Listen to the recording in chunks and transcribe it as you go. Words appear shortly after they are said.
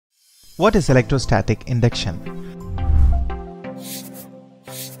What is electrostatic induction?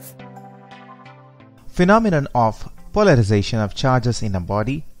 Phenomenon of polarization of charges in a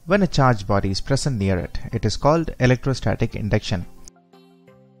body. When a charged body is present near it, it is called electrostatic induction.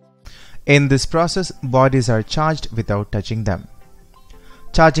 In this process, bodies are charged without touching them.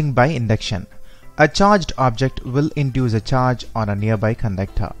 Charging by induction. A charged object will induce a charge on a nearby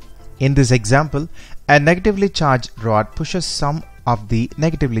conductor. In this example, a negatively charged rod pushes some of the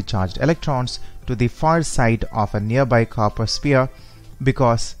negatively charged electrons to the far side of a nearby copper sphere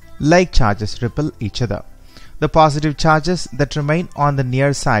because like charges repel each other. The positive charges that remain on the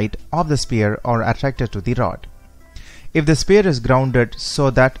near side of the sphere are attracted to the rod. If the sphere is grounded so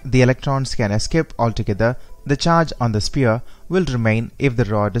that the electrons can escape altogether, the charge on the sphere will remain if the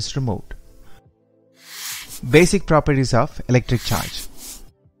rod is removed. Basic properties of electric charge.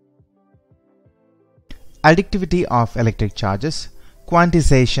 Additivity of electric charges,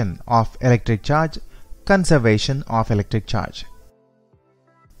 quantization of electric charge, conservation of electric charge.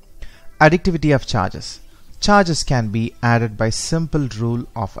 Additivity of charges. Charges can be added by simple rule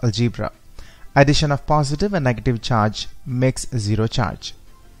of algebra. Addition of positive and negative charge makes zero charge.